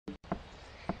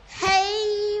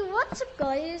What's up,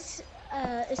 guys?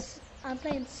 I'm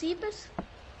playing Cebus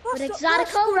with What's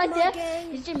Exotico right there.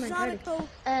 Gang? He's doing my card.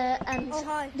 And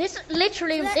hi. this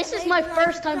is my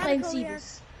first time playing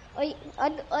Cebus. I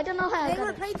don't know how I got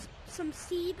we're playing some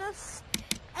Cebus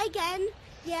again.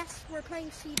 Yes, we're playing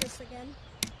Cebus again.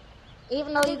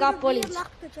 Even though you got bullied.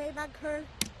 The J-Bag curl.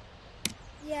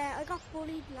 Yeah, I got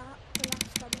bullied the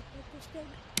last time I played this game.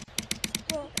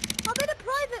 Well, I'm in a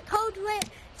private code with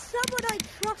someone I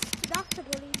trust not to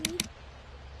bully me.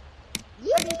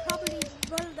 Yeah. And he probably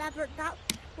will never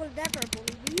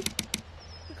bully me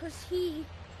because he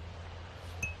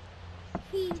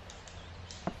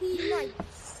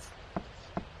nice.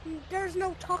 There's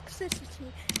no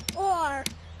toxicity, or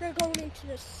they're going into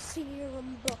the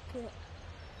serum bucket.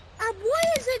 And why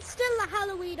is it still a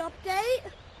Halloween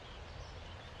update?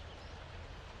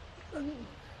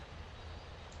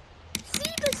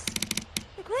 Cebus,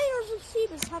 the creators of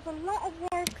Cebus have a lot of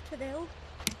work to do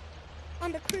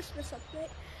on the Christmas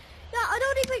update. Yeah, I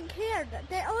don't even care. All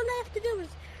they have to do is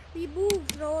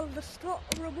remove all the stuff,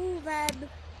 remove the...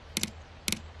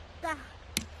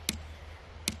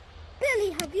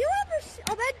 Billy, have you ever seen...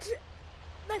 I went to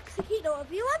Mexico,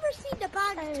 have you ever seen the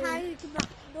bag tag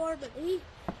normally?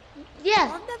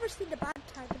 Yeah. I've never seen the bag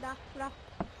tag that rap.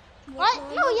 What?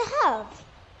 No, you have.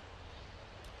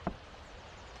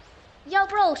 Yo,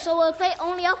 bro, so we'll play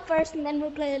only up first and then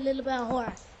we'll play a little bit of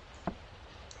horror.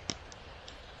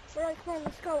 Alright, come on,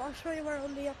 let's go. I'll show you where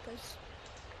only up is.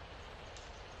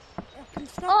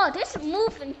 Oh, this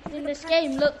movement in this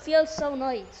game feels so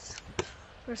nice.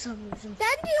 For some reason.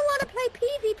 Then do you want to play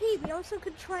PvP? We also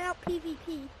could try out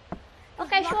PvP.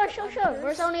 Okay, sure.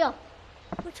 Where's only up?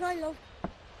 Which I love.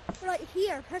 Right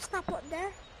here, press that button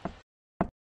there.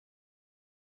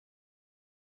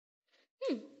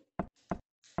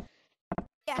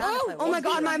 Yeah. Oh my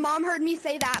god, my mom heard me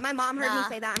say that. My mom heard me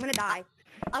say that. I'm gonna die.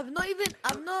 I've not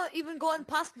even gone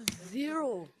past the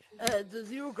zero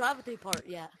gravity part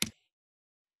yet.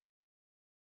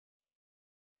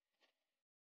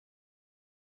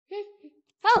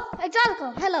 Oh,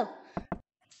 Exotico, hello.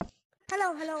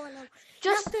 Hello.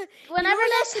 Just whenever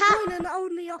this happens, an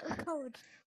only up code.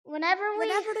 Whenever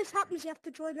this happens, you have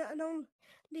to join an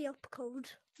only up code.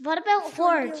 What about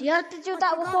horror? Do you have to do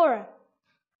that with horror?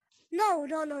 No,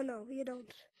 you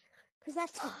don't.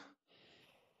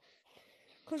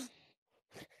 Because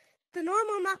the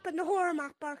normal map and the horror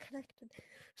map are connected.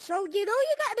 So, you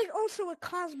get also a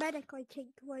cosmetic, I think,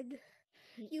 when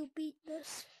you beat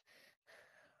this.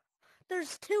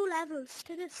 There's 2 levels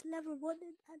to this, level 1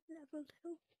 and level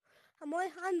 2. And my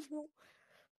hands won't...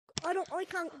 I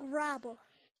can't grab it.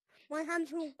 My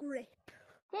hands won't grip.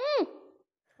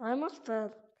 I must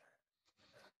fail.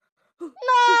 No!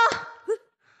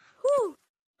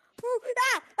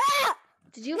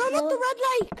 Did you fall? Not the red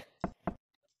light!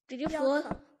 Did you fall?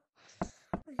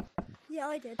 Yeah,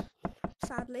 I did.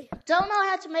 Sadly. Don't know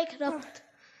how to make it up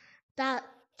that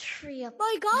tree up.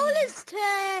 My goal is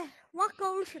to... What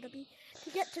goal should it be? To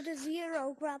get to the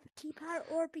 0 gravity part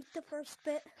or beat the first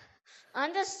bit.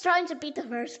 I'm just trying to beat the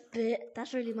first bit.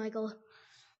 That's really my goal.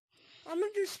 I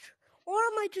might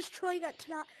just try to get to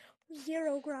that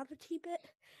 0 gravity bit.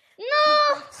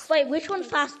 No! Wait, which one's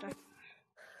faster?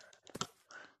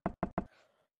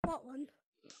 What one?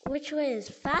 Which way is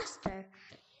faster?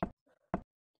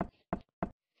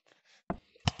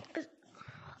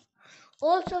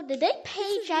 Also, did they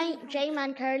pay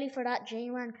J-Man Curly for that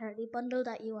J-Man Curly bundle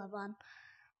that you have on?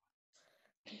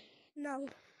 No.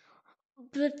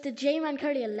 But did J-Man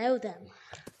Curly allow them?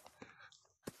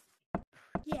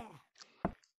 Yeah.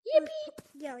 Yippee!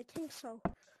 Yeah, I think so.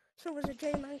 So was a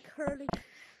J-Man Curly.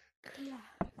 Yeah.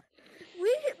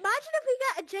 Imagine if we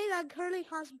get a J-Man Curly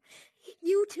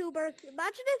YouTuber.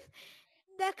 Imagine if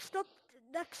next up,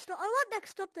 I want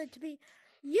next up then to be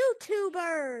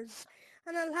YouTubers.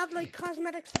 And I'll have like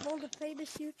cosmetics of all the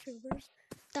famous YouTubers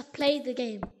that play the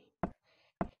game.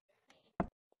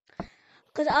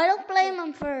 Because I don't blame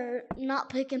them for not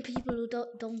picking people who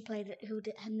don't play it, who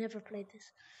have never played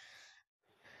this.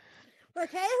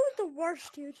 Okay, who's the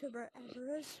worst YouTuber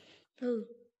ever is? Who?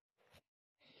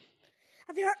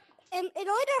 Have you heard?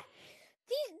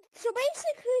 So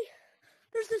basically,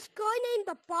 there's this guy named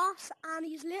The Boss, and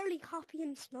he's literally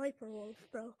copying Sniper Wolf,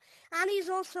 bro. And he's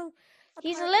also...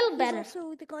 He's a little better. He's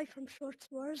also the guy from Shorts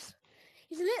Wars.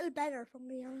 He's a little better, from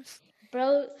be honest.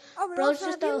 Bro's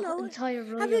just an entire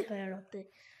roller player up there.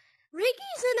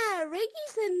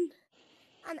 Riggy's in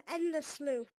an endless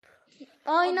loop.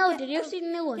 Oh, I know. Did you see the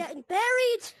new one? Getting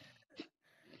buried.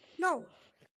 No.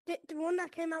 The one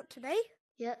that came out today?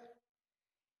 Yeah.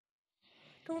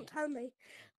 Don't tell me.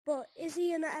 But is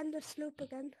he in an endless loop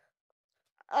again?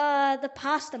 The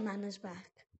pasta man is back.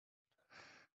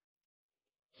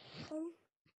 Oh.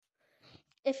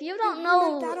 If you Do don't him and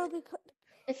know, Dano become...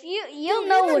 if you Do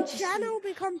know him and what you see. Jano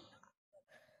become...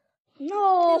 Do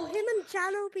No. him and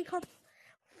Jano become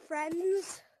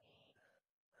friends?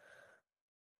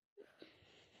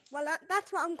 Well,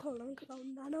 that's what I'm calling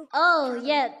Clone Dano. Oh Jano.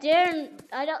 yeah, they're.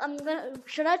 I don't. I'm gonna.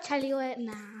 Should I tell you it?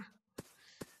 Nah.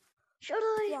 Should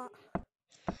I? What?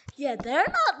 Yeah, they're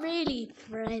not really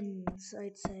friends.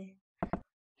 I'd say.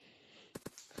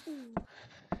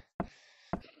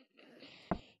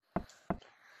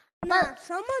 Nah,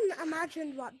 someone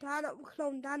imagined what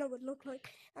Clone Dano would look like,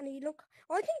 and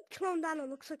I think Clone Dano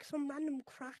looks like some random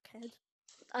crackhead.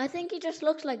 I think he just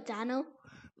looks like Dano,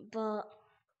 but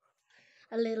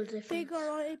a little different.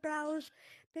 Bigger eyebrows,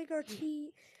 bigger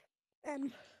teeth,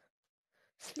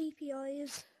 sleepy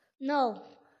eyes. No.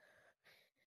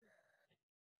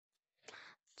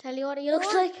 Tell you what he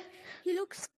looks like. He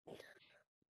looks.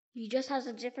 He just has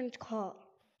a different cut.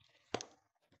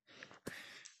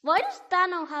 Why does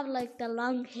Dano have like the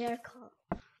long haircut?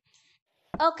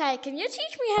 Okay, can you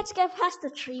teach me how to get past the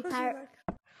tree part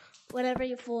whenever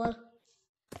you fall?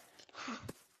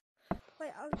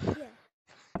 Wait, yeah.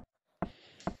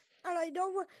 And I know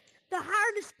what the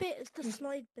hardest bit is the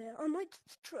slide bit. I might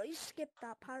try skip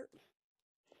that part.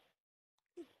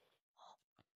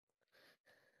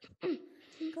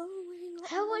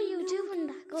 How are you doing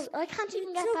that? Good. I can't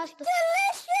even get past the.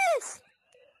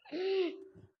 Delicious.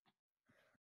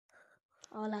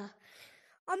 Hola.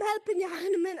 I'm helping you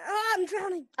in a minute. Oh, I'm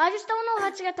drowning. I just don't know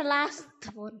how to get the last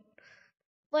one.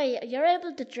 Wait, you're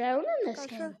able to drown in this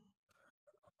game? Sure.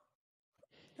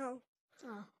 No.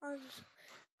 Oh.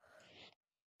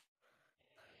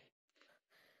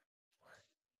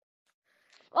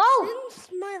 Oh! Since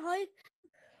my height.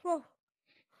 Whoa.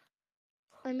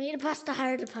 I made it past the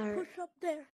harder part. Push up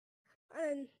there.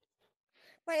 And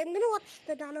wait, I'm gonna watch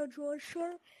the Dano George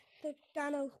show, the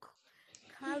Dano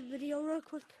Cal video real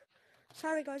quick.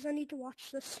 Sorry guys, I need to watch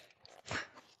this.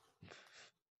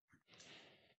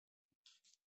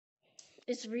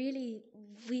 It's really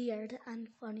weird and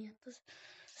funny at the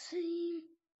same.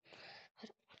 I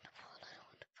don't want to fall. I don't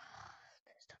want to fall.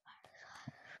 There's the part.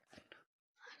 I don't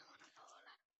want to fall.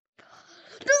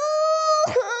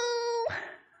 No!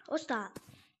 What's that?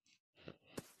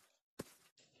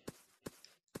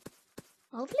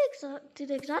 Hopefully, did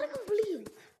exotic leave?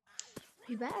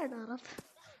 He better not have.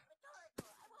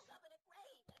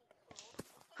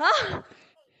 Huh?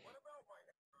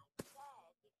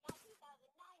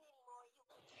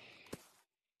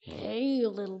 Hey, you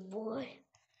little boy.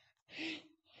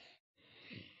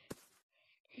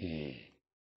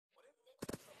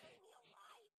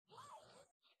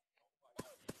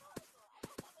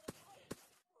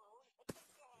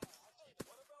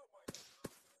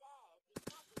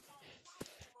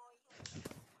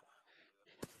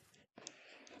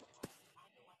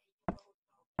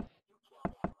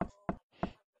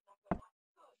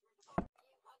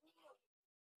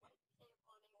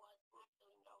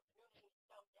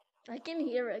 I can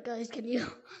hear it, guys. Can you?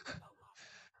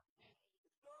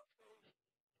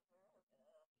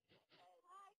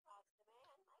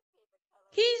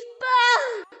 He's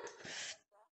back!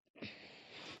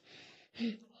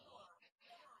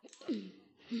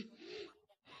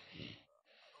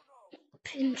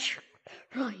 Pinch,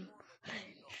 rhyme,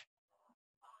 pinch.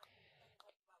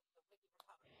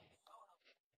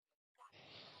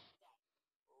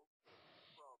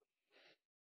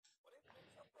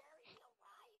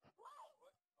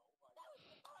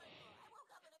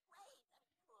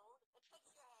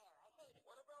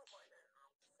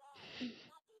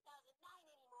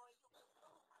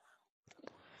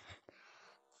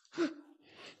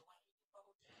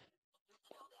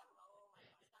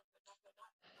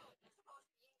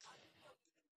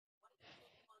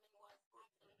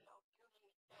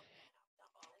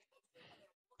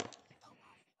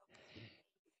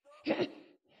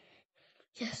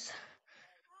 Yes.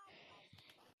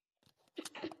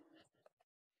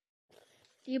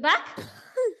 You back?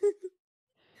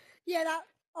 Yeah, that.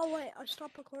 Oh wait, I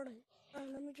stopped recording.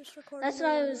 Let me just record. That's what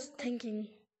I was thinking.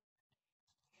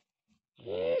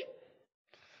 They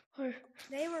were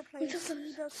playing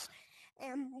cebus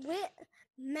with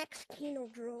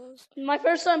Mexicano draws. My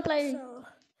first time playing. So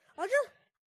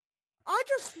I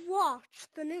just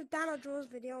watched the new Dano Draws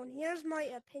video, and here's my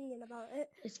opinion about it.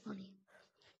 It's funny.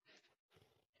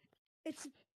 It's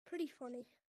pretty funny.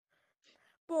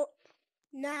 But,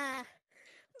 nah.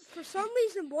 For some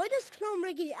reason, why does Clone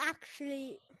Riggy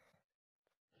actually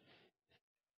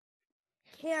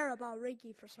care about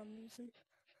Riggy for some reason?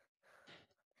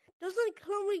 Doesn't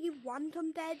Clone Riggy want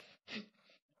him dead?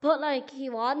 But like he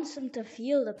wants him to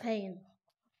feel the pain.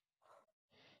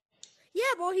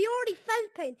 Yeah, but he already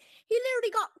felt pain. He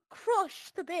literally got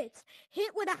crushed to bits,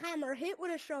 hit with a hammer, hit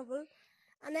with a shovel,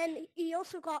 and then he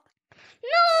also got No,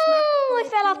 smacked by I a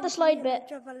fell off the PNG slide bit.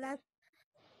 image of a lemon.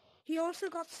 He also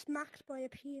got smacked by a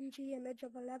PNG image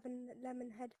of a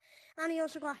lemon head, and he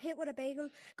also got hit with a bagel,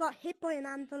 got hit by an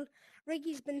anvil.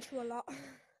 Riggy's been through a lot.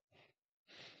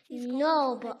 He's going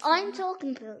No, through but big I'm trauma.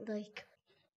 talking about like.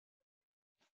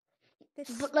 This,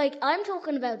 But like I'm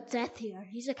talking about Death here.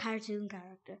 He's a cartoon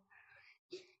character.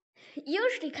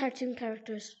 Usually cartoon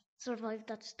characters survive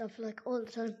that stuff like all the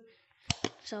time.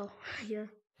 So yeah.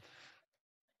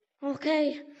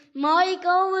 Okay. My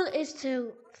goal is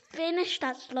to finish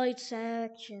that slide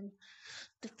section.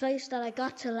 The place that I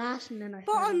got to last and then I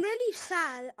but fell I'm off. really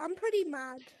sad. I'm pretty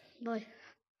mad. Bye.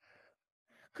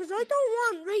 Because I don't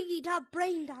want Riggy to have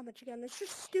brain damage again. It's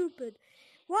just stupid.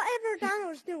 Whatever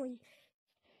Dano's doing,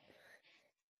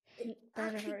 I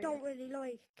Better actually hurry don't up. really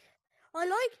like. I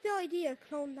like the idea of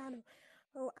clone Dano.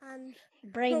 Oh, and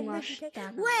clone Riggy. Brainwash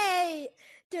Dano. Wait!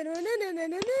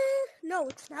 Da-na-na-na-na-na-na. No,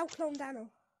 it's now clone Dano.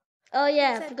 Oh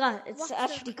yeah, I Said, forgot. It's what's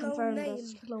actually your clone confirmed name?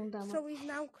 as Clone Dano. So he's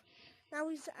now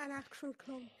he's an actual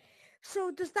clone.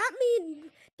 So does that mean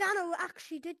Dano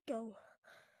actually did go?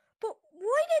 But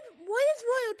why is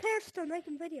Royal Pear still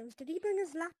making videos? Did he bring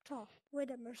his laptop with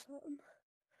him or something?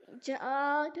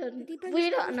 Did he bring We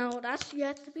his don't know. That's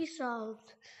yet to be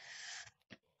solved.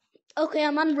 Okay,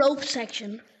 I'm on rope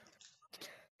section.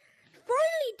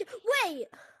 Finally, wait.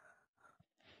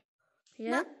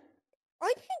 Yeah?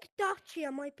 I think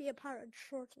Dacia might be a part of the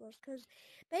short of us because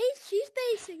she's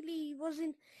basically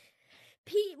wasn't.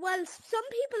 Well, some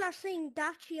people are saying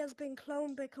Dacia has been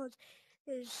cloned because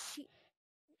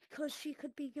she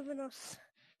could be giving us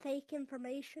fake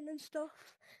information and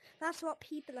stuff. That's what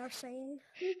people are saying.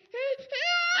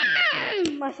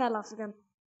 I fell off again.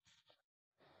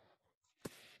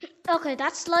 Okay,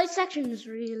 that slide section is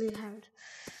really hard.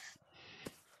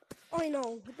 I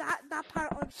know that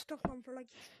part I'm stuck on for like.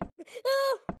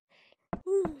 Oh!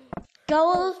 Ooh.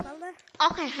 Goal. Fell there.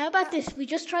 Okay, how about this? We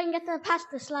just try and get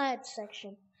past the slide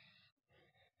section.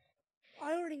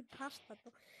 I already passed that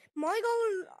though. I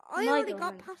already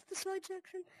got past the slide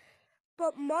section.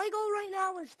 But my goal right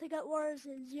now is to get wars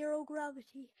in zero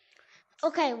gravity.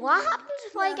 Okay, what happens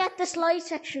if I get the slide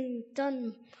section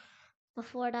done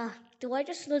before that? Do I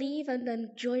just leave and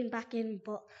then join back in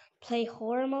but play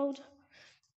horror mode?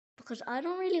 Because I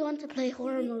don't really want to play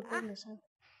horror mode by myself.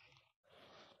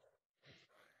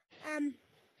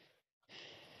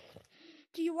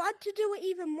 Do you want to do it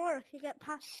even more if you get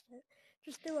past it?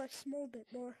 Just do a small bit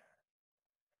more.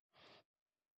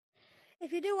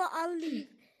 If you do it, I'll leave.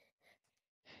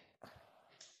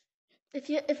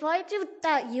 If I do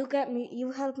that,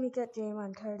 you help me get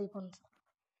J-Man Curly Buns.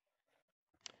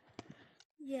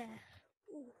 Yeah.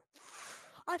 Ooh.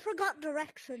 I forgot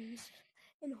directions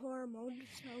in horror mode,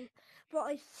 but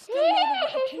I think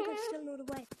I still know the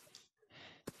way.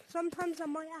 Sometimes I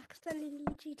might accidentally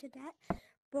lead you to that,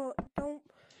 but don't,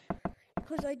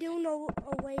 because I do know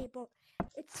a way, but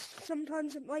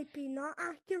sometimes it might be not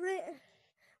accurate,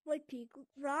 might be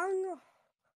wrong.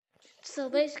 So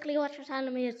basically what you're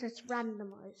telling me is it's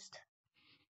randomized.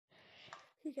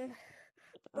 Yeah.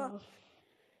 But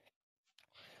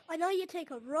I know you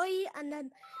take a right and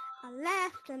then a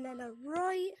left and then a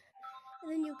right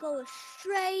and then you go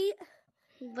straight.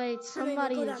 Wait, somebody and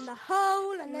then you go down the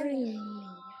hole and then ringing me.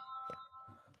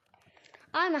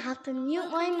 I'm gonna have to mute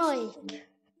my mic.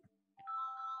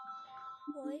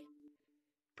 Why?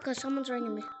 Because someone's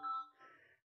ringing me.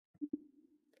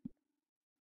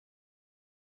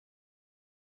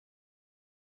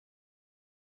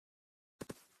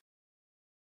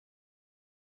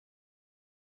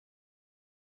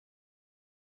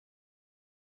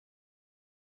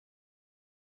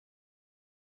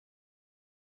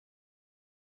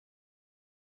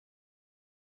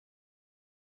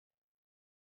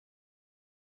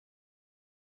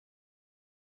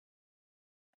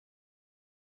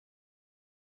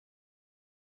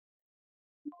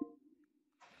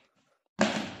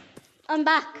 I'm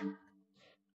back.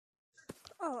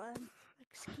 Oh,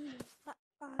 excuse me.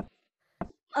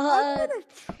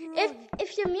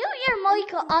 If you mute your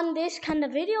mic on this, can the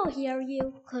video hear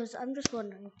you? Because I'm just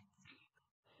wondering.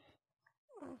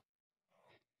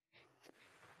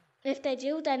 If they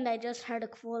do, then they just heard a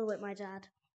call with my dad.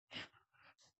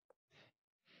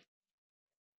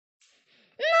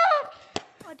 No!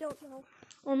 I don't know.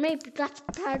 Or maybe that's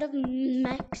part of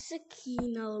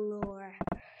Mexicano lore.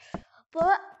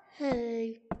 But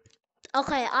hey.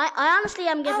 Okay, I honestly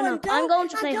am giving up. I'm going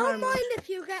to play horror mode.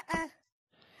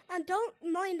 And don't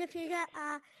mind if you get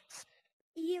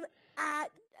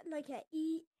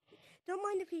don't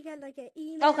mind if you get like an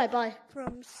email Okay, bye.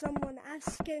 from someone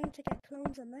asking to get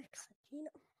clones of Max Aquino.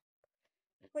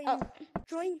 Wait, Oh.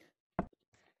 join.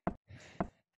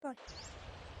 Bye.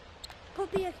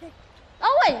 Puppy, okay.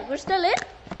 Oh wait, we're still in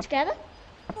together.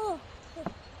 Oh,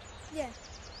 yeah.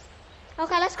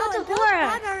 Okay, let's go to and don't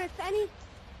horror. bother if any.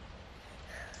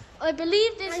 I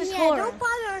believe this And is yeah, horror. don't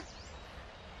bother.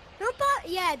 Don't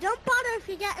bother if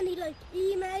you get any like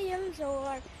emails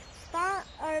or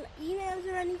emails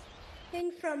or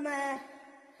anything from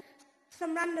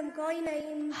some random guy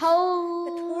named the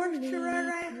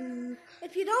Torturer.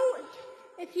 If you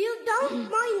don't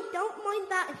mind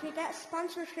that if you get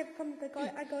sponsorship from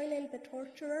a guy named the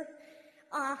Torturer.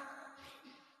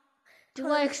 Do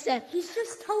I accept? He's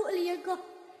just totally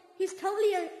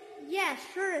yeah,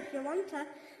 sure, if you want to,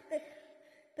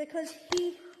 because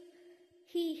he.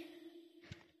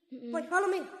 Wait, follow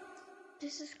me.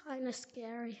 This is kind of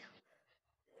scary.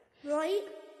 Right.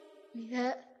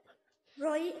 Yeah.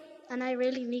 Right. And I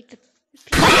really need to.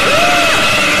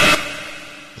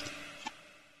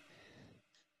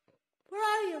 Where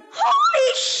are you?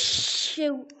 Holy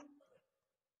shoot!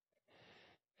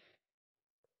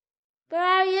 Where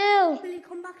are you? Will you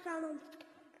come back down on?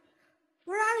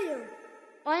 Where are you?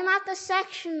 I'm at the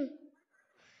section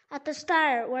at the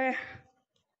start where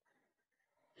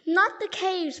not the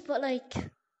caves, but like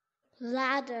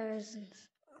ladders and.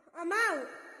 I'm out.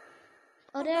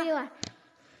 Oh, there you are.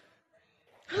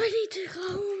 I need to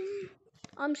go.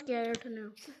 I'm scared now.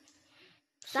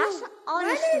 That's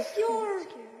honestly when is your?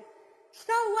 scary.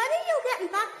 So when are you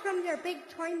getting back from your big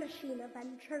time machine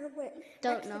adventure with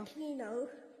Don't know. Aquino?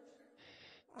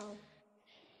 Oh.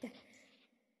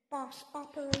 Boss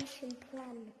operation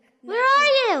plan. Where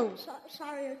are you?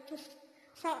 Sorry,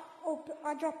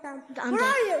 I dropped down. I'm Where dead.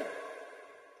 are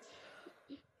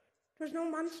you? There's no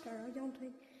monster, I don't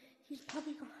think. He's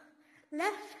probably got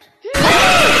left.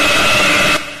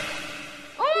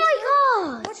 Oh my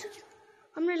god! What did you?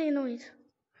 I'm really annoyed.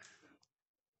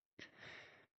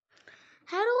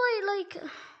 How do I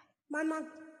My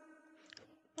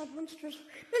monsters.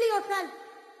 Billy, I fell.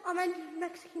 I'm in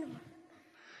Mexican.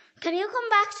 Can you come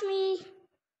back to me?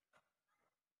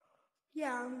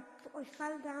 Yeah, I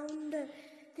fell down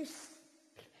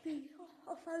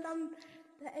I fell down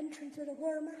the entrance of the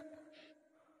horror map.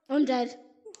 I'm dead.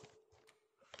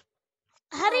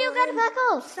 How do you get back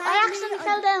up? Sadly, I accidentally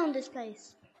fell down this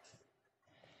place.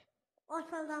 I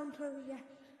fell down to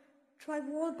try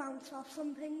wall bounce off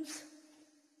some things.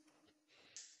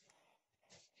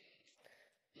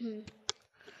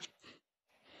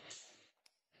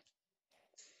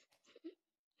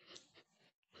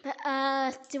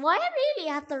 Do I really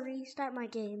have to restart my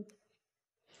game?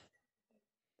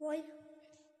 Why?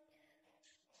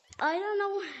 I don't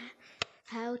know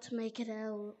how to make it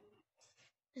out.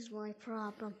 Is my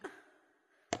problem.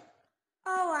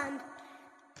 Oh, and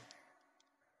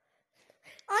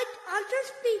I'll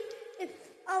just be if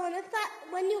that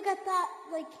when you get that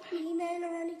like email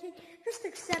or anything, just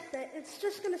accept it. It's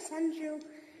just gonna send you.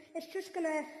 It's just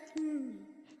gonna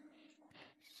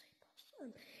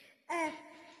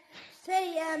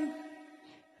say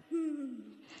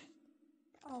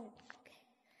oh,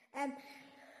 okay.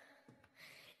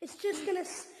 It's just gonna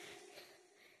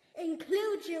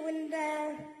include you in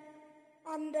the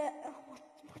on the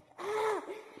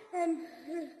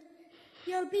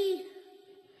you'll be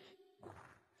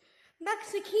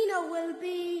Mexicano will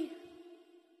be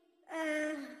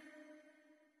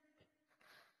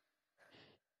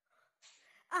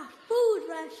a food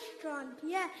restaurant.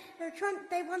 Yeah,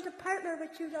 they want to partner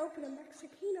with you to open a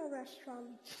Mexicano restaurant.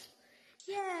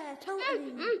 Yeah,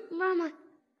 totally. Where am I?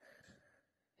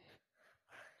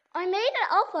 I made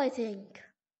it up, I think.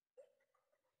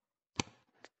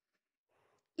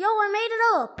 Yo, I made it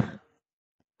up.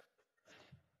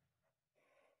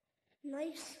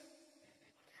 Nice.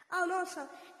 Oh no, so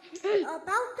about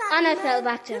that And I email, fell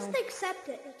back down. just accept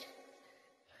it.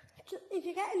 If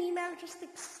you get an email, just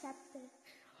accept it.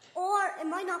 Or it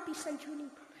might not be sent to you.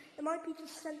 It might be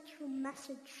just sent through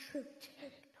message through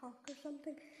TikTok or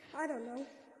something. I don't know.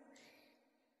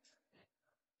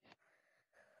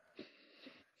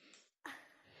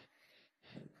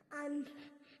 And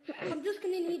I'm just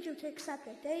going to need you to accept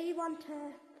it. They want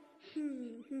to...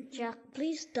 Jack,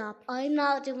 please stop. I'm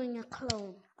not doing a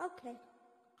clone. Okay.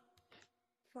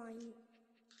 Fine.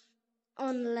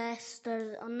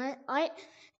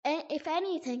 If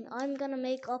anything, I'm gonna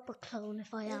make up a clone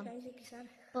if I am.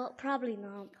 But probably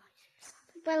not.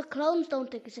 Well, clones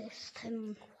don't exist,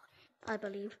 I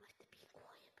believe.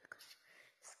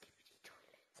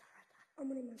 I'm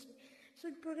going to mess with So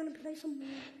we're gonna play some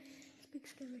more big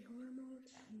scary horror mode.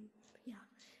 Yeah.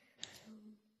 So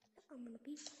I'm gonna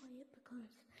be quiet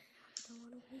because I don't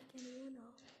want to wake anyone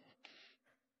up.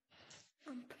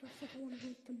 Plus I don't want to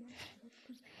wake the monster up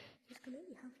because he's gonna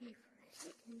have me for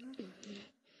his dinner.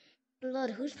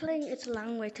 Blood, who's playing It's a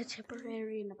Long Way to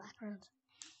Tipperary in the background?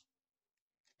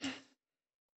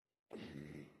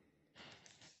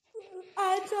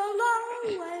 It's a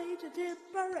long way to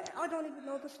Tipperary. I don't even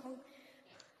know the song.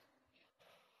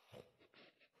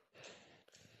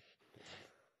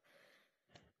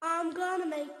 I'm gonna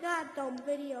make that dumb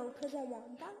video because I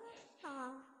want that.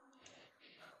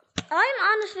 I'm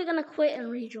honestly gonna quit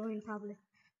and rejoin probably.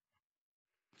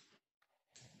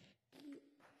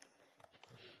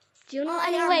 Do you know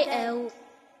any way out?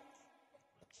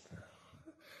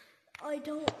 I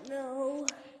don't know.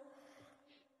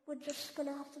 We're just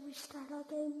gonna have to restart our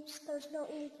games. There's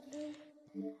nothing we can do.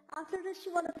 After this,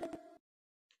 you wanna play?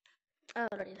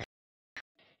 Alright.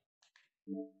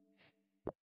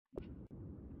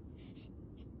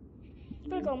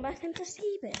 We're going back into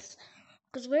cebus.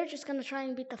 Because we're just gonna try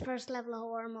and beat the first level of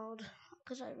horror mode.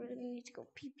 Because I really need to go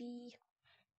pee pee.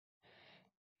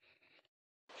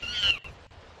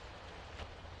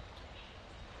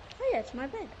 Oh yeah, it's my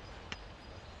bed.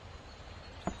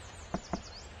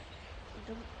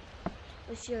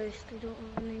 I seriously don't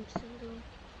have a name still though.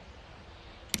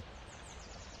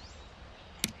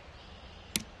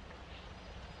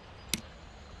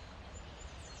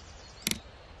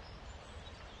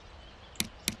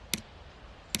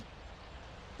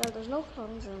 Well, there's no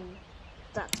phones in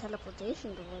that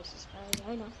teleportation device as far as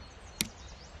I know.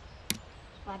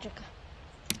 Magic.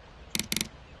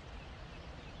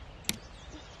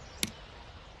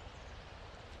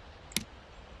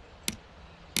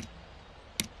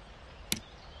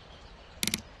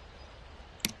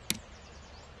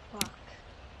 Fuck.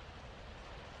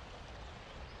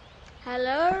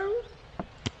 Hello?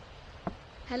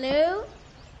 Hello?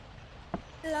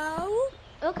 Hello?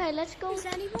 Okay, let's go. Is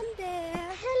anyone there?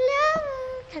 Hello?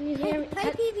 Can you hear me?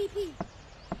 Play PvP.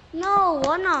 No,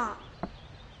 why not?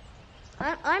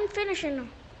 I'm finishing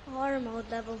horror mode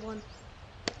level 1.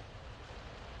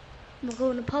 We're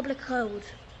going to public code.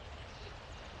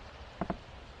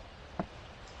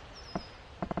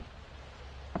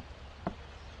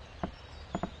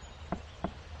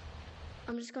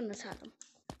 I'm just going to tell him.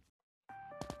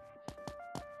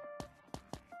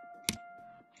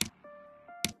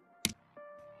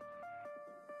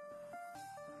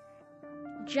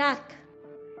 Jack.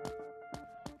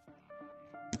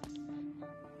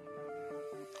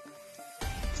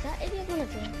 Is that idiot gonna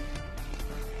drink?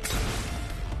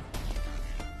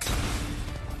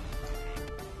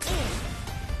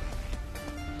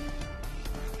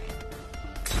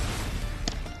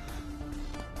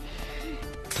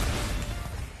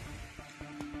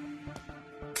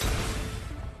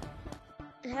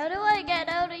 How do I get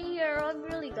out of here? I'm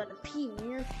really gonna pee,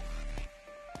 man.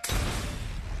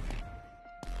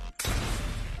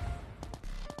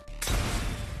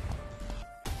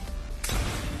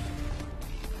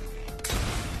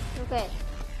 Okay,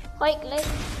 like,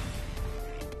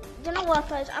 you know what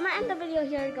guys, I'm gonna end the video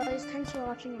here guys, thanks for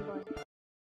watching and bye.